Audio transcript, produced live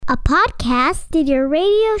A podcast? Did your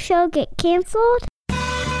radio show get canceled?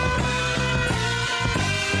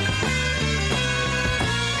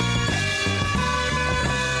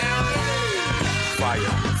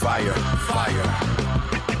 Fire.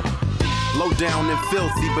 Low down and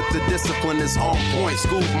filthy, but the discipline is on point.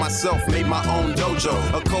 Schooled myself, made my own dojo.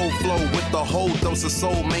 A cold flow with the whole dose of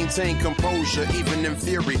soul. Maintain composure, even in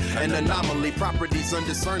fury. An anomaly, properties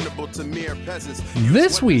undiscernible to mere peasants.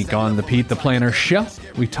 This week on the Pete the Planner Show,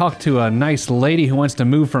 we talked to a nice lady who wants to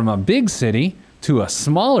move from a big city to a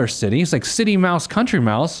smaller city. It's like City Mouse, Country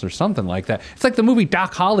Mouse, or something like that. It's like the movie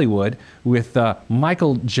Doc Hollywood with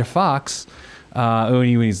Michael J. Fox.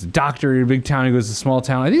 When he's a doctor in a big town, he goes to a small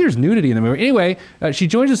town. I think there's nudity in the movie. Anyway, she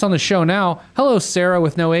joins us on the show now. Hello, Sarah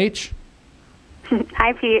with no H.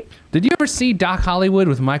 Hi, Pete. Did you ever see Doc Hollywood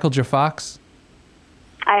with Michael J. Fox?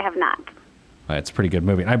 I have not. It's a pretty good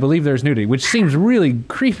movie. And I believe there's nudity, which seems really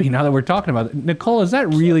creepy now that we're talking about it. Nicole, is that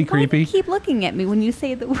really creepy? Why do you keep looking at me when you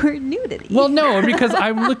say the word nudity? Well, no, because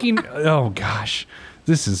I'm looking... Oh, gosh.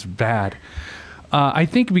 This is bad. I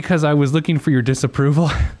think because I was looking for your disapproval.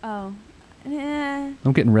 Oh.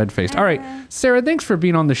 I'm getting red-faced. All right, Sarah, thanks for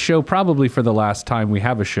being on the show, probably for the last time we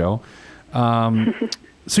have a show.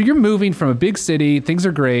 So you're moving from a big city. Things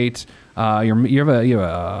are great. You have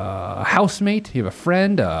a housemate. You have a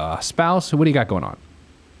friend, a spouse. What do you got going on?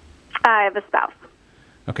 I have a spouse.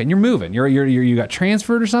 Okay, and you're moving. You got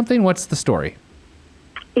transferred or something? What's the story?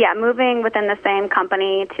 Yeah, moving within the same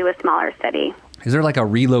company to a smaller city. Is there like a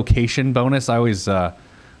relocation bonus? I always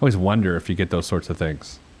wonder if you get those sorts of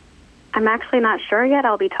things. I'm actually not sure yet.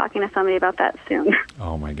 I'll be talking to somebody about that soon.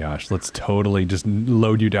 Oh my gosh, let's totally just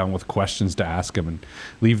load you down with questions to ask them and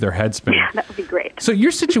leave their head spinning. Yeah, that would be great. So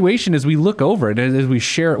your situation, as we look over it, as we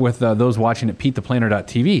share it with those watching at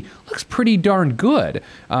PeteThePlanner.tv, looks pretty darn good.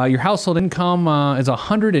 Your household income is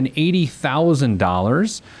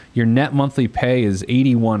 $180,000. Your net monthly pay is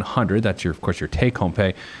 $8,100. That's of course, your take-home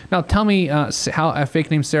pay. Now, tell me, how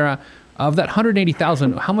fake name Sarah, of that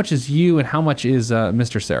 $180,000, how much is you and how much is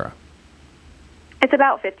Mr. Sarah? It's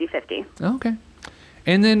about 50-50. Okay.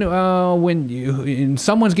 And then when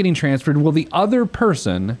someone's getting transferred, will the other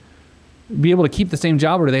person be able to keep the same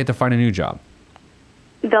job, or do they have to find a new job?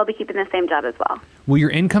 They'll be keeping the same job as well. Will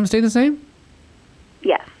your income stay the same?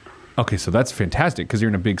 Yes. Okay, so that's fantastic because you're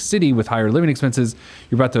in a big city with higher living expenses.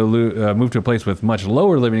 You're about to move to a place with much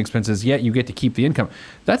lower living expenses, yet you get to keep the income.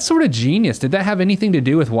 That's sort of genius. Did that have anything to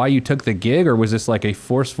do with why you took the gig, or was this like a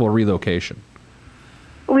forceful relocation?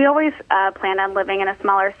 We always planned on living in a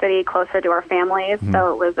smaller city closer to our families,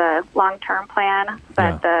 so it was a long-term plan,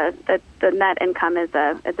 but the net income is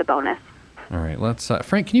a bonus. All right, let's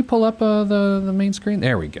Frank, can you pull up the main screen?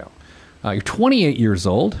 There we go. You're 28 years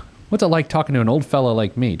old. What's it like talking to an old fella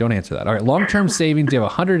like me? Don't answer that. All right, long-term savings, you have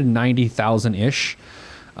 $190,000-ish.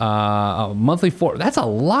 Monthly that's a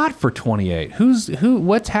lot for 28.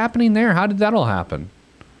 What's happening there? How did that all happen?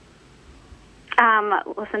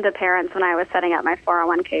 Listen to parents when I was setting up my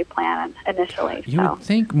 401k plan initially. You would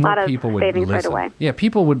think more people would listen. Right away. Yeah,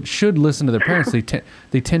 people should listen to their parents.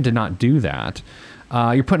 They tend to not do that.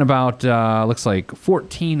 You're putting about looks like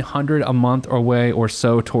 $1,400 a month away or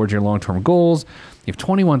so towards your long-term goals. You have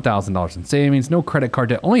 $21,000 in savings, no credit card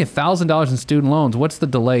debt, only $1,000 in student loans. What's the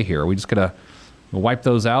delay here? Are we just gonna wipe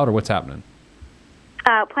those out, or what's happening?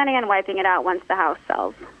 Planning on wiping it out once the house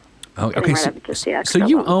sells. Oh, okay, so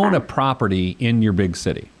you own a property in your big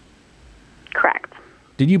city? Correct.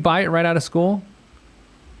 Did you buy it right out of school?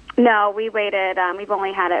 No, we waited. We've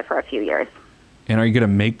only had it for a few years. And are you going to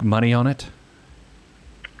make money on it?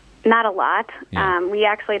 Not a lot. Yeah. We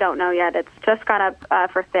actually don't know yet. It's just gone up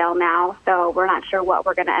for sale now, so we're not sure what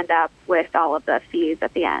we're going to end up with all of the fees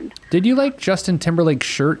at the end. Did you like Justin Timberlake's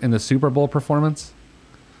shirt in the Super Bowl performance?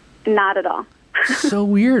 Not at all. So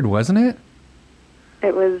weird, wasn't it?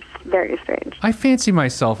 It was very strange. I fancy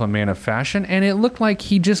myself a man of fashion, and it looked like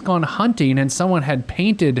he'd just gone hunting and someone had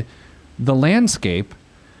painted the landscape.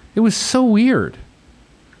 It was so weird.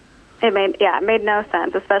 It made no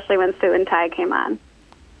sense, especially when suit and tie came on.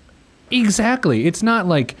 Exactly. It's not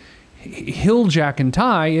like hill jack and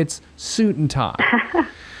tie, it's suit and tie.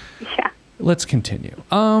 Yeah. Let's continue.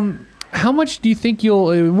 How much do you think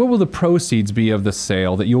what will the proceeds be of the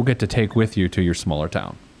sale that you'll get to take with you to your smaller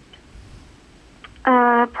town?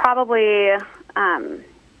 Probably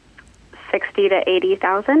 60 to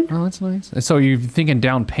 80,000. Oh, that's nice. So you're thinking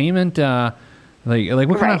down payment? Like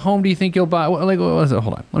what kind of home do you think you'll buy? Hold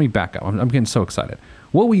on, let me back up. I'm getting so excited.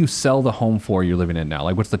 What will you sell the home for you're living in now?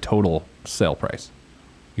 Like, what's the total sale price,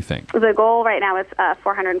 you think? The goal right now is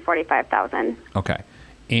 $445,000. Okay,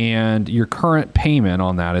 and your current payment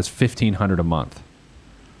on that is $1,500 a month.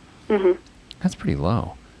 Mm-hmm. That's pretty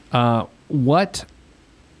low. What,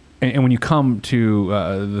 and when you come to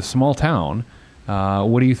the small town,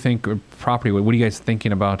 what do you think property? What are you guys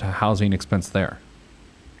thinking about housing expense there?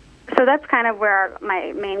 So that's kind of where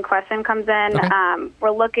my main question comes in. Okay.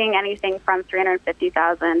 We're looking anything from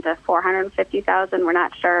 $350,000 to $450,000. We're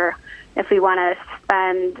not sure if we want to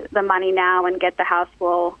spend the money now and get the house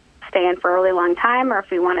we'll stay in for a really long time, or if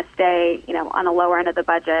we want to stay, on the lower end of the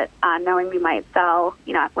budget, knowing we might sell,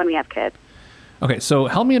 when we have kids. Okay, so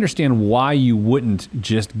help me understand why you wouldn't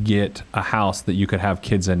just get a house that you could have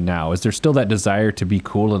kids in now. Is there still that desire to be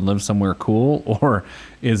cool and live somewhere cool, or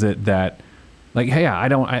is it that, like, hey,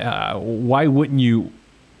 why wouldn't you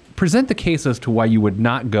present the case as to why you would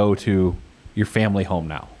not go to your family home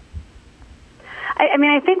now?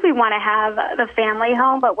 I think we want to have the family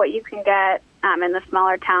home, but what you can get in the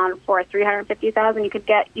smaller town for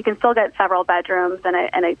 $350,000, you can still get several bedrooms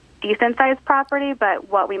and a decent sized property. But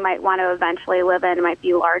what we might want to eventually live in might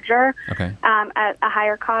be larger, okay, at a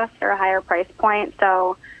higher cost or a higher price point.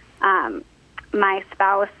 So my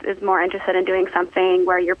spouse is more interested in doing something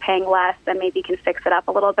where you're paying less and maybe can fix it up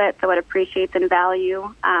a little bit so it appreciates in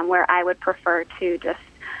value. Where I would prefer to just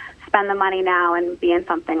spend the money now and be in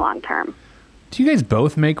something long term. Do you guys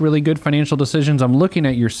both make really good financial decisions? I'm looking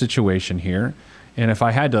at your situation here, and if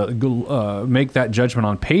I had to make that judgment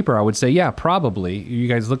on paper, I would say, yeah, probably. You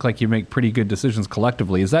guys look like you make pretty good decisions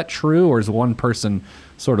collectively. Is that true, or is one person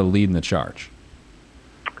sort of leading the charge?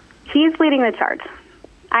 He's leading the charge.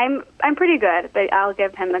 I'm pretty good, but I'll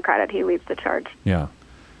give him the credit. He leads the charge. Yeah.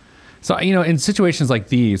 So, in situations like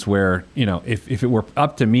these where, if it were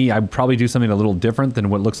up to me, I'd probably do something a little different than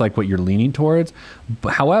what looks like what you're leaning towards.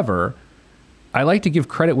 However, I like to give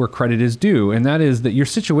credit where credit is due, and that is that your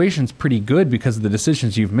situation's pretty good because of the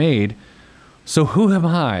decisions you've made. So who am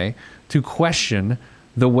I to question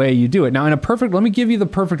the way you do it? Now, let me give you the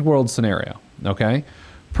perfect world scenario, okay?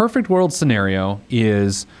 Perfect world scenario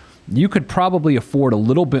is you could probably afford a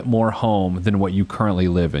little bit more home than what you currently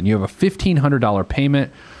live in. You have a $1,500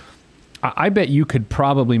 payment. I bet you could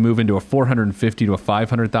probably move into a $450,000 to a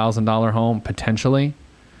 $500,000 home, potentially.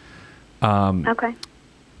 Okay.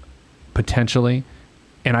 Potentially,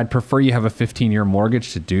 and I'd prefer you have a 15-year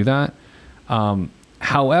mortgage to do that.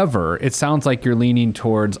 However, it sounds like you're leaning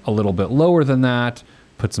towards a little bit lower than that,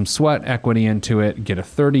 put some sweat equity into it, get a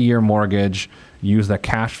 30-year mortgage, use that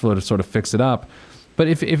cash flow to sort of fix it up. But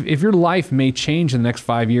if your life may change in the next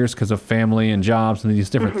 5 years because of family and jobs and these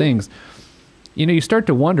different things, you start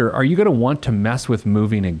to wonder, are you going to want to mess with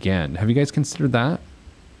moving again? Have you guys considered that?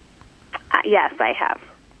 Yes, I have.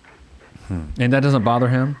 And that doesn't bother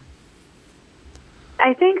him?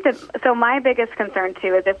 I think so my biggest concern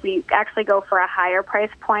too is if we actually go for a higher price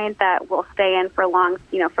point that will stay in for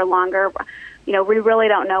longer, we really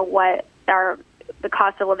don't know what the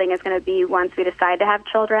cost of living is going to be once we decide to have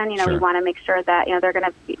children. Sure. We want to make sure that, they're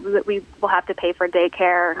going to we will have to pay for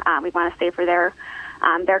daycare. We want to stay for their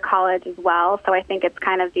college as well. So I think it's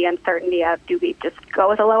kind of the uncertainty of, do we just go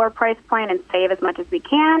with a lower price point and save as much as we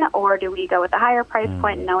can, or do we go with a higher price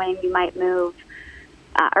point knowing we might move,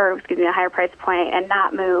 a higher price point and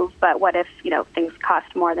not move, but what if, things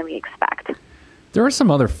cost more than we expect? There are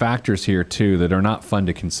some other factors here, too, that are not fun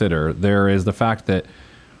to consider. There is the fact that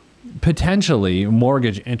potentially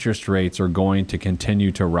mortgage interest rates are going to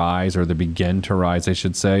continue to rise, or they begin to rise, I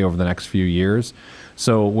should say, over the next few years.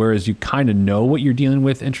 So whereas you kind of know what you're dealing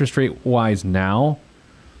with interest rate-wise now,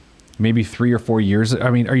 maybe 3 or 4 years. I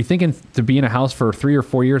mean, are you thinking to be in a house for 3 or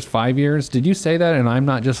 4 years, 5 years? Did you say that and I'm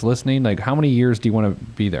not just listening? Like, how many years do you want to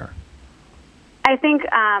be there? I think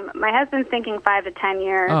my husband's thinking 5 to 10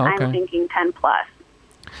 years. Oh, okay. I'm thinking 10 plus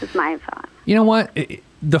is my thought. You know what?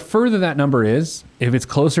 The further that number is, if it's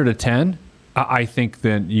closer to 10, I think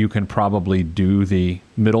then you can probably do the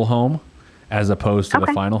middle home as opposed to the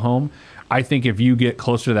final home. I think if you get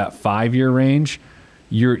closer to that 5-year range,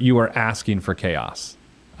 you are asking for chaos.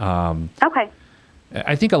 Okay.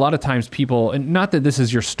 I think a lot of times people, and not that this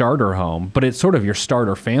is your starter home, but it's sort of your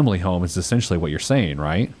starter family home is essentially what you're saying,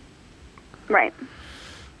 right? Right.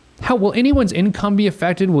 How will anyone's income be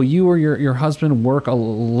affected? Will you or your husband work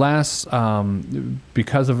less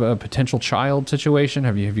because of a potential child situation?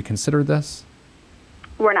 Have you considered this?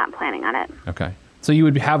 We're not planning on it. Okay. So you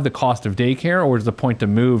would have the cost of daycare, or is the point to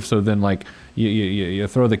move so then like you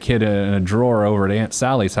throw the kid in a drawer over at Aunt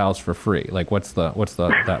Sally's house for free? Like what's that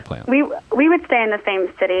plan? We would stay in the same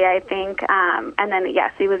city, I think, and then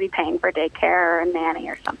yes, we would be paying for daycare or nanny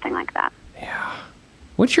or something like that. Yeah.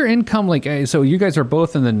 What's your income like? So you guys are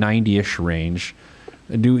both in the 90-ish range.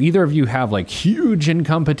 Do either of you have like huge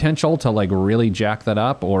income potential to like really jack that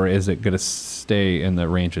up, or is it going to stay in the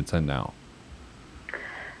range it's in now?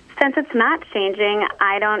 Since it's not changing,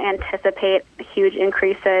 I don't anticipate huge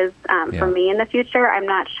increases for me in the future. I'm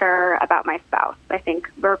not sure about my spouse. I think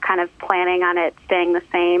we're kind of planning on it staying the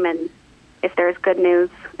same, and if there's good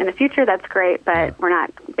news in the future, that's great, but we're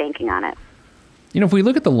not banking on it. If we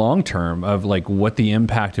look at the long term of like what the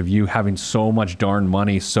impact of you having so much darn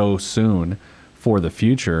money so soon for the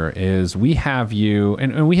future is, we have you,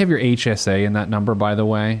 and we have your HSA in that number, by the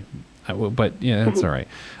way. But yeah, that's all right.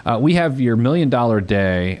 We have your $1 million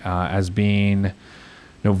day as being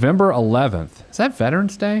November 11th. Is that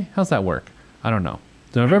Veterans Day? How's that work? I don't know.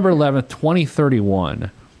 So November 11th,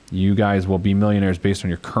 2031, you guys will be millionaires based on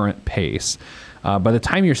your current pace. By the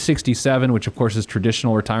time you're 67, which of course is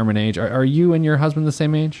traditional retirement age, are you and your husband the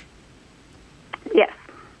same age? Yes.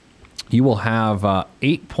 You will have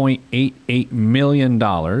 $8.88 million,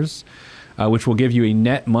 which will give you a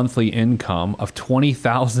net monthly income of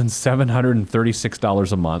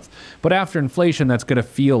 $20,736 a month. But after inflation, that's going to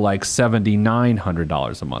feel like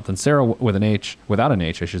 $7,900 a month. And Sarah, with an H, without an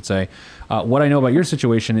H, I should say, what I know about your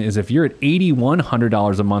situation is if you're at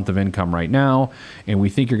 $8,100 a month of income right now, and we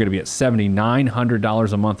think you're going to be at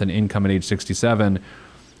 $7,900 a month in income at age 67,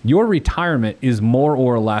 your retirement is more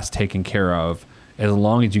or less taken care of as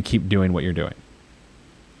long as you keep doing what you're doing.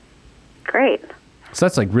 Great. So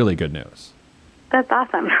that's like really good news. That's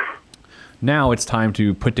awesome. Now it's time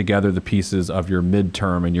to put together the pieces of your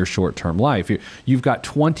midterm and your short-term life. You've got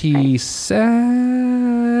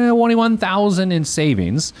 21,000 in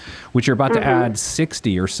savings, which you're about to add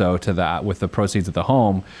 60 or so to that with the proceeds of the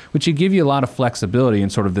home, which would give you a lot of flexibility in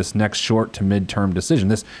sort of this next short to midterm decision,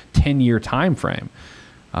 this 10-year time frame.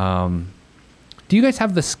 Do you guys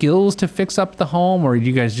have the skills to fix up the home, or do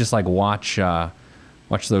you guys just like watch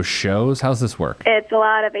those shows? How's this work? It's a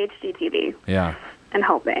lot of HGTV. Yeah. And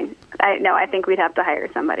hoping. I think we'd have to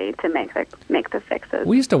hire somebody to make the fixes.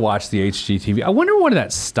 We used to watch the HGTV. I wonder when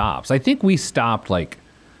that stops. I think we stopped like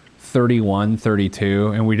 31, 32,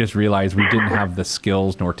 and we just realized we didn't have the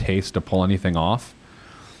skills nor taste to pull anything off.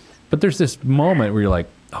 But there's this moment where you're like,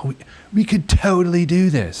 oh, we could totally do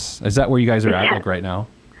this. Is that where you guys are at like right now?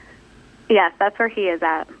 Yes, that's where he is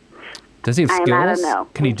at. Does he have skills? I don't know.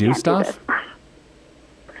 Can he do stuff?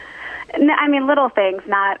 No, I mean, little things,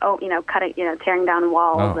 not, cutting, tearing down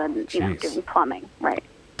walls and, geez. Doing plumbing, right.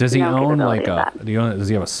 Does he own like does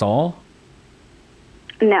he have a saw?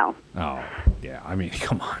 No. Oh, yeah. I mean,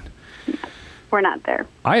 come on. We're not there.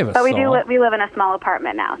 I have a saw. But we live in a small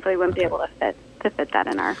apartment now, so we wouldn't be able to fit that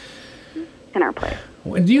in our place.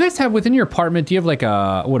 Do you guys have, within your apartment, do you have like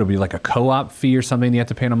a co-op fee or something you have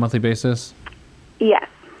to pay on a monthly basis? Yes.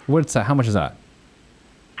 What's that? How much is that?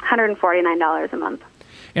 $149 a month.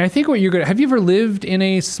 And I think have you ever lived in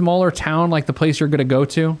a smaller town like the place you're going to go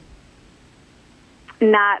to?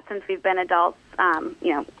 Not since we've been adults,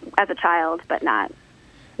 as a child, but not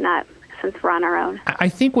since we're on our own. I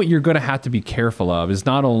think what you're going to have to be careful of is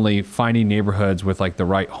not only finding neighborhoods with like the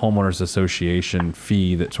right homeowners association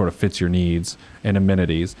fee that sort of fits your needs and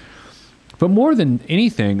amenities, but more than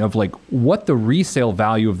anything of like what the resale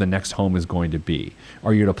value of the next home is going to be.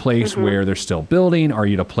 Are you at a place where they're still building? Are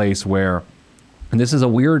you at a place where, and this is a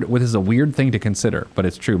weird thing to consider, but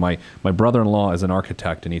it's true. My brother-in-law is an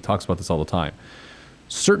architect, and he talks about this all the time.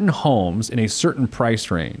 Certain homes in a certain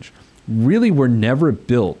price range really were never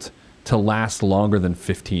built to last longer than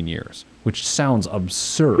 15 years, which sounds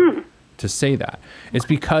absurd to say that. It's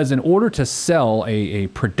because in order to sell a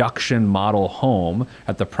production model home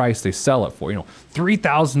at the price they sell it for,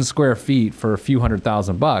 3,000 square feet for a few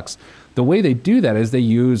 $100,000, the way they do that is they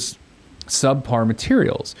use subpar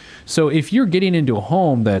materials. So if you're getting into a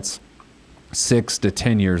home that's 6 to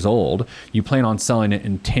 10 years old, you plan on selling it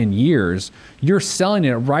in 10 years, you're selling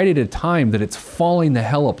it right at a time that it's falling the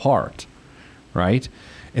hell apart, right?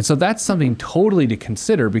 And so that's something totally to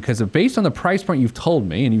consider, because based on the price point you've told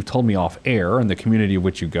me, and you've told me off air and the community of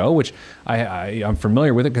which you go, which I'm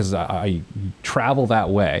familiar with it because I travel that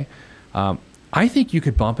way, I think you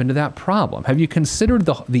could bump into that problem. Have you considered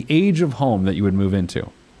the age of home that you would move into?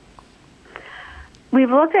 We've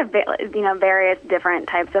looked at various different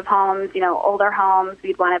types of homes. Older homes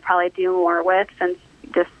we'd want to probably do more with, since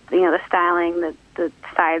just the styling, the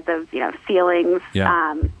size of ceilings.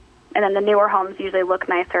 Yeah. And then the newer homes usually look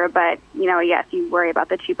nicer, but yes, you worry about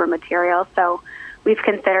the cheaper material. So we've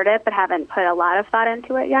considered it, but haven't put a lot of thought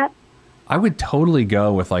into it yet. I would totally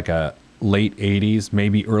go with like a late 80s,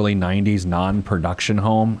 maybe early 90s non-production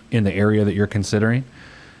home in the area that you're considering.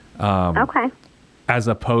 Okay. As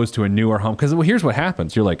opposed to a newer home. Because here's what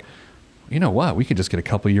happens. You're like, you know what? We could just get a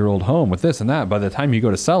couple-year-old home with this and that. By the time you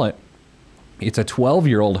go to sell it, it's a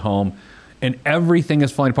 12-year-old home and everything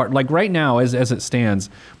is falling apart. Like right now, as it stands,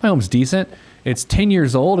 my home's decent. It's 10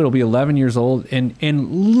 years old. It'll be 11 years old,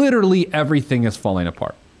 and literally everything is falling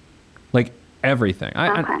apart. Like everything.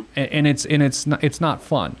 And it's not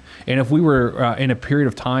fun. And if we were in a period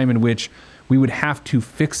of time in which we would have to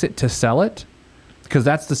fix it to sell it, because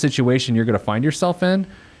that's the situation you're going to find yourself in,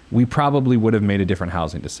 we probably would have made a different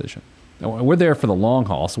housing decision. We're there for the long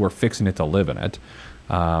haul, so we're fixing it to live in it.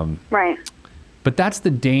 Right. But that's the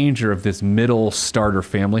danger of this middle starter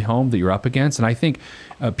family home that you're up against. And I think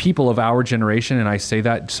people of our generation, and I say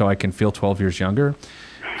that so I can feel 12 years younger,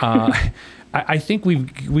 I think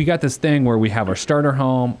we got this thing where we have our starter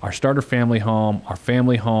home, our starter family home,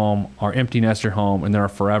 our empty nester home, and then our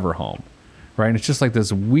forever home, right? And it's just like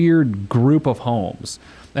this weird group of homes.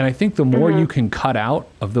 And I think the more you can cut out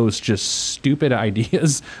of those just stupid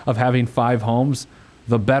ideas of having 5 homes,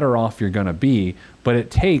 the better off you're going to be. But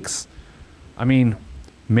it takes,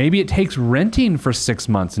 maybe it takes renting for 6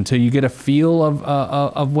 months until you get a feel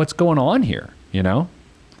of what's going on here, you know?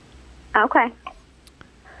 Okay.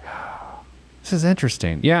 This is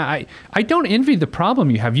interesting. Yeah, I don't envy the problem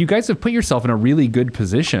you have. You guys have put yourself in a really good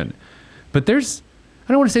position. But I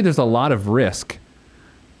don't want to say there's a lot of risk,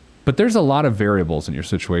 but there's a lot of variables in your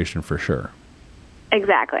situation for sure.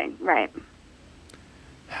 Exactly, right.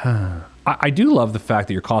 I do love the fact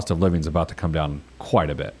that your cost of living is about to come down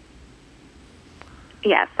quite a bit.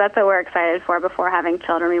 Yes, that's what we're excited for before having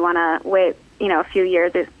children. We want to wait, a few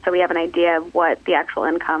years so we have an idea of what the actual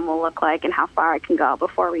income will look like and how far it can go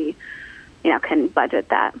before we, can budget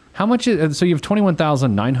that. How much so you have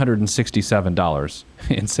 $21,967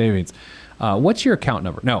 in savings. What's your account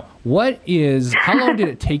number? No, how long did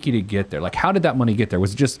it take you to get there? Like, how did that money get there?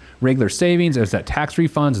 Was it just regular savings? Is that tax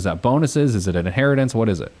refunds? Is that bonuses? Is it an inheritance? What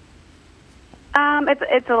is it?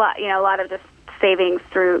 It's a lot, a lot of just savings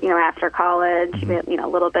through, after college, a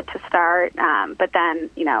little bit to start. But then,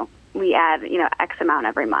 we add, X amount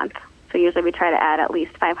every month. So usually we try to add at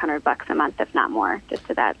least $500 a month, if not more, just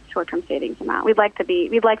to that short-term savings amount. We'd like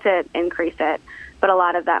to increase it, but a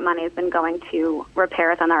lot of that money has been going to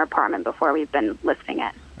repairs on our apartment before we've been listing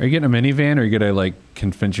it. Are you getting a minivan, or are you going to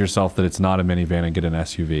convince yourself that it's not a minivan and get an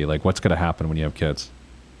SUV? Like, what's going to happen when you have kids?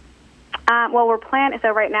 Well, we're planning.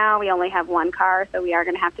 So right now we only have one car, so we are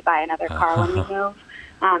going to have to buy another car when we move.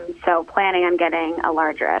 So planning on getting a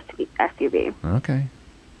larger SUV. Okay.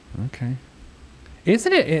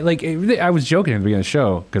 Isn't it I was joking at the beginning of the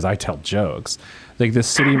show because I tell jokes, like this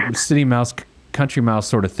city mouse, country mouse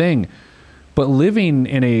sort of thing. But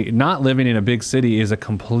not living in a big city is a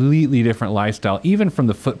completely different lifestyle, even from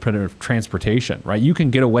the footprint of transportation, right? You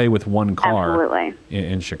can get away with one car. Absolutely.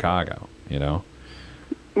 In Chicago,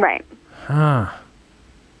 Right. Well,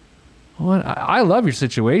 I love your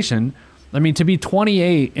situation. To be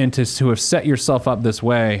 28 and to have set yourself up this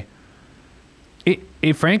way,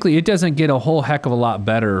 frankly, it doesn't get a whole heck of a lot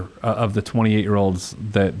better of the 28-year-olds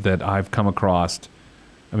that I've come across.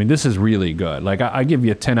 This is really good. I give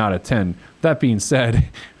you a 10 out of 10. That being said,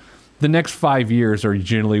 the next 5 years are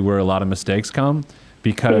generally where a lot of mistakes come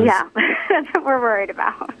because... Yeah, that's what we're worried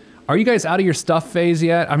about. Are you guys out of your stuff phase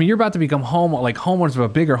yet? You're about to become homeowners of a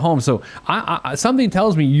bigger home. So something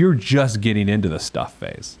tells me you're just getting into the stuff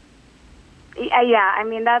phase. Yeah,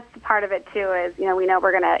 that's part of it too. Is we know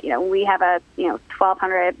we're gonna we have a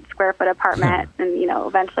 1,200 square foot apartment, and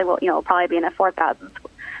eventually we'll probably be in a 4,000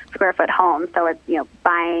 square foot home. So it's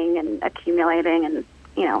buying and accumulating and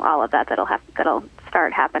all of that'll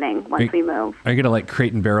start happening once we move. Are you gonna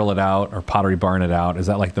Crate and Barrel it out or Pottery Barn it out? Is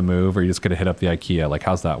that the move, or are you just gonna hit up the IKEA?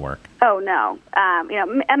 How's that work? Oh no,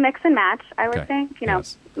 a mix and match. I would think.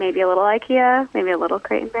 Yes. Maybe a little IKEA, maybe a little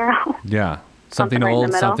Crate and Barrel. Yeah. Something right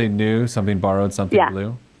old, something new, something borrowed, something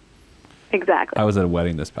blue. Exactly. I was at a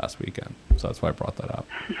wedding this past weekend, so that's why I brought that up.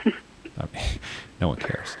 No one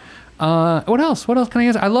cares. What else? What else can I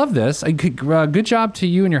answer? I love this. Good job to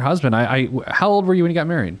you and your husband. How old were you when you got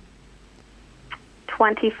married?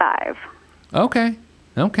 25. Okay.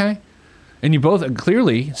 And you both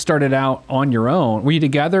clearly started out on your own. Were you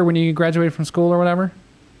together when you graduated from school or whatever?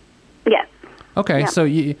 Yes. Okay, so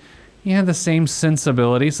you have the same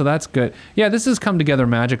sensibility, so that's good. Yeah, this has come together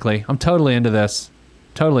magically. I'm totally into this.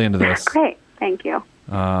 Great. Thank you.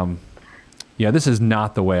 Yeah, this is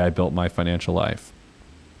not the way I built my financial life.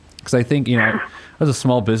 Because I think, I was a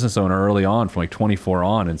small business owner early on from 24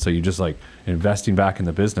 on, and so you're just investing back in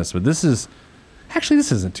the business. But this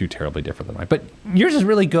isn't too terribly different than mine. But yours is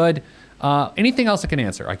really good. Anything else I can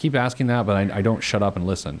answer? I keep asking that, but I don't shut up and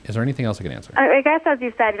listen. Is there anything else I can answer? I guess, as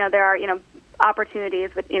you said, there are,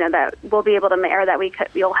 opportunities, that we'll be able to, or that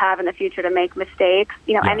we'll have in the future to make mistakes.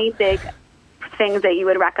 Any big things that you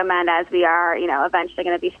would recommend as we are, eventually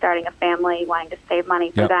going to be starting a family, wanting to save money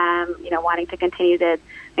for them, wanting to continue to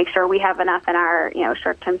make sure we have enough in our,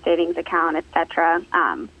 short-term savings account, et cetera,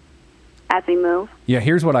 as we move. Yeah,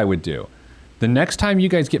 here's what I would do. The next time you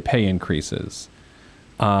guys get pay increases,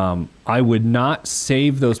 I would not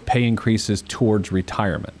save those pay increases towards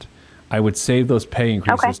retirement. I would save those pay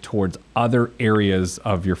increases towards other areas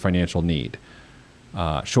of your financial need.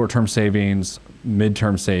 Short-term savings,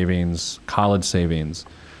 mid-term savings, college savings.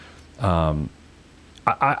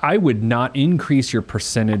 I would not increase your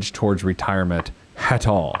percentage towards retirement at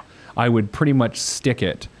all. I would pretty much stick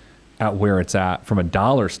it at where it's at from a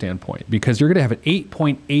dollar standpoint, because you're going to have an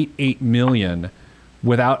 $8.88 million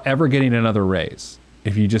without ever getting another raise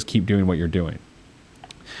if you just keep doing what you're doing.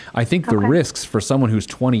 I think the risks for someone who's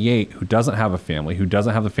 28, who doesn't have a family, who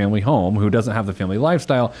doesn't have the family home, who doesn't have the family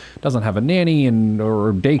lifestyle, doesn't have a nanny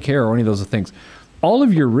or daycare or any of those things, all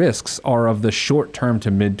of your risks are of the short-term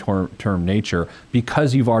to mid-term nature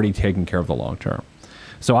because you've already taken care of the long-term.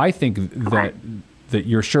 So I think that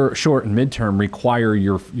your short and mid-term require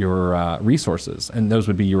your resources, and those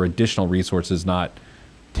would be your additional resources, not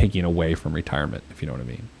taking away from retirement, if you know what I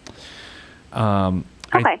mean.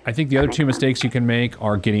 I think the other two mistakes you can make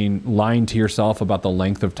are lying to yourself about the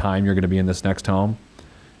length of time you're going to be in this next home.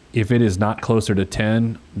 If it is not closer to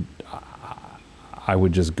 10, I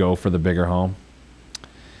would just go for the bigger home.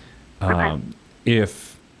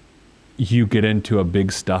 If you get into a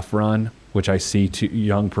big stuff run, which I see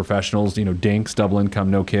young professionals, dinks, double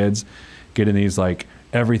income, no kids, get in these like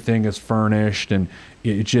everything is furnished and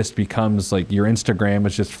it just becomes like your Instagram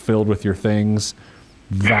is just filled with your things.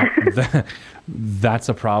 That's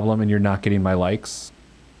a problem, and you're not getting my likes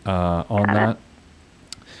on that.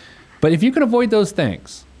 But if you can avoid those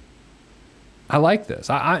things, I like this.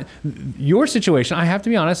 Your situation, I have to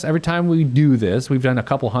be honest, every time we do this, we've done a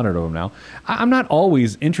couple hundred of them now, I'm not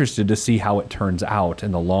always interested to see how it turns out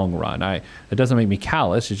in the long run. It doesn't make me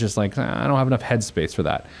callous. It's just like, I don't have enough headspace for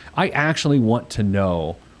that. I actually want to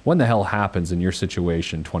know what the hell happens in your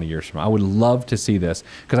situation 20 years from now. I would love to see this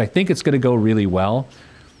because I think it's going to go really well.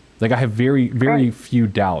 Like I have very, very few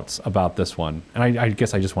doubts about this one. And I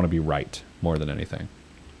guess I just want to be right more than anything.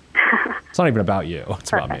 It's not even about you.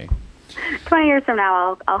 It's about me. 20 years from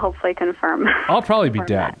now, I'll hopefully confirm. I'll probably be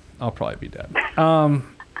dead.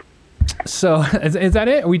 So is that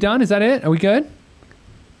it? Are we done? Is that it? Are we good?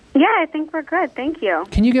 Yeah, I think we're good. Thank you.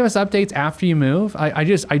 Can you give us updates after you move? I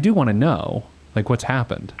do want to know like what's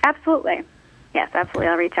happened. Absolutely. Yes, absolutely.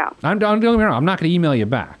 I'll reach out. I'm not going to email you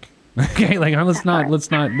back. Okay, like let's not let's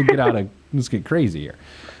get crazy here.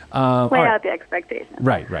 Lay out the expectations.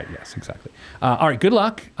 Right. Yes, exactly. All right. Good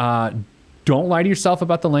luck. Don't lie to yourself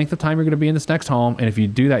about the length of time you're going to be in this next home, and if you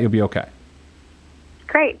do that, you'll be okay.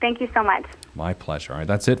 Great. Thank you so much. My pleasure. All right,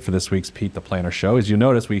 that's it for this week's Pete the Planner Show. As you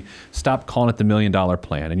notice, we stopped calling it the $1 Million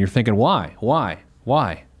Plan, and you're thinking, why?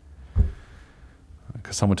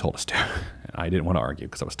 Because someone told us to, and I didn't want to argue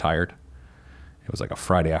because I was tired. It was like a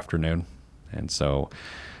Friday afternoon, and so,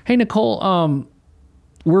 hey, Nicole,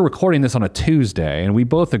 we're recording this on a Tuesday, and we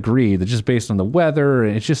both agree that just based on the weather,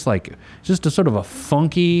 it's just a sort of a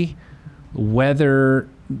funky weather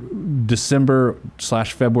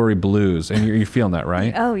December/February blues, and you're feeling that,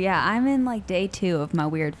 right? Oh yeah, I'm in like day 2 of my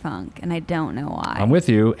weird funk, and I don't know why. I'm with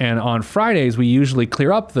you. And on Fridays, we usually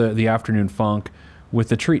clear up the afternoon funk with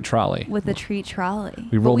the treat trolley. We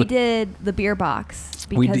did the beer box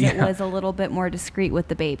because it was a little bit more discreet with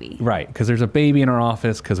the baby. Right, because there's a baby in our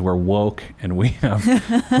office because we're woke and we have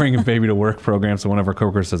bring a baby to work program. So one of our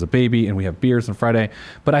coworkers has a baby and we have beers on Friday.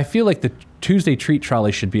 But I feel like the Tuesday treat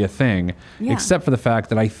trolley should be a thing, except for the fact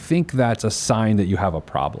that I think that's a sign that you have a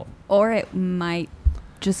problem. Or it might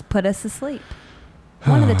just put us asleep.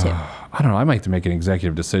 One of the two. I don't know. I might have to make an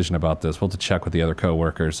executive decision about this. We'll have to check with the other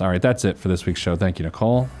coworkers. All right, that's it for this week's show. Thank you,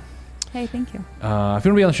 Nicole. Hey, thank you. If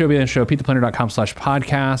you want to be on the show,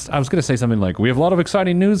 PeteThePlanner.com/podcast. I was going to say something like, we have a lot of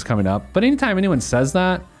exciting news coming up. But anytime anyone says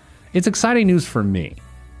that, it's exciting news for me.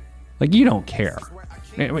 Like, you don't care.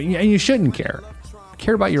 And you shouldn't care.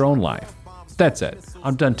 Care about your own life. That's it.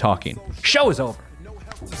 I'm done talking. Show is over.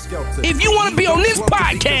 If you want to be on this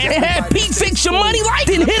podcast and have Pete fix your money life,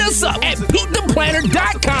 then hit us up at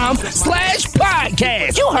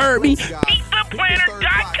PeteThePlanner.com/podcast. You heard me.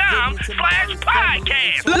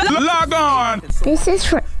 PeteThePlanner.com/podcast. Log on. This is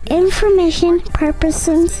for information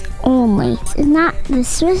purposes only. It's not the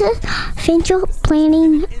Swiss financial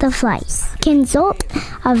planning device. Consult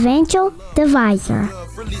a financial advisor.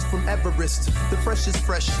 released from Everest. The fresh is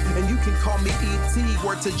fresh, and you can call me E.T.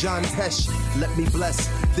 Word to John Tesh. Let me bless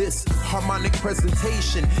this harmonic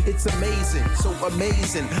presentation. It's amazing, so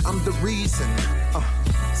amazing. I'm the reason.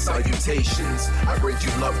 Salutations, I bring you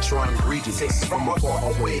love, trying greetings from a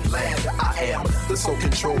faraway land. I am the soul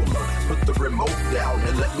controller. Put the remote down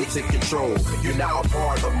and let me take control. You're now a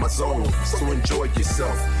part of my zone, so enjoy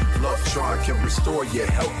yourself. Love Tron can restore your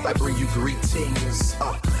health. I bring you greetings,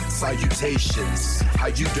 salutations. How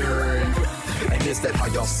you doing? And is that how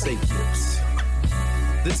y'all say it?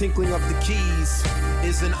 The tinkling of the keys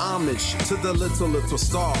is an homage to the little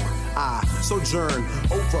star. I sojourn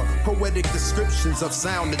over poetic descriptions of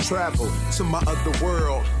sound and travel to my other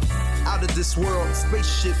world. Out of this world,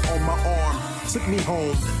 spaceship on my arm took me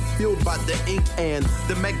home, fueled by the ink and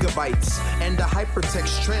the megabytes and the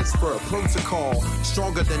hypertext transfer protocol,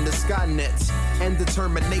 stronger than the Skynet and the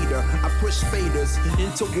Terminator. I push faders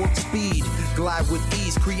into warp speed, glide with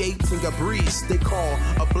ease, creating a breeze they call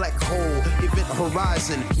a black hole. Event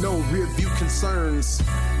horizon, no rear view concerns.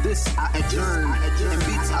 This I adjourn, and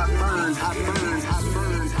beats I burn.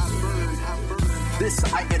 This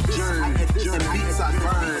I adjourn, and beats I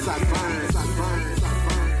burn.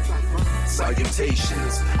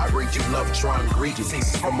 Salutations, I bring you love, trying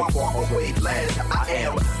greetings from a faraway land. I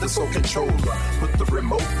am the soul controller. Put the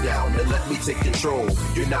remote down and let me take control.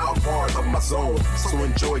 You're now a part of my zone, so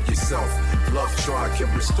enjoy yourself. Love Tron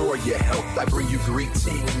can restore your health. I bring you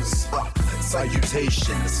greetings,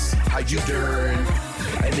 salutations. How you doing?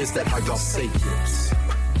 And is that how y'all say it?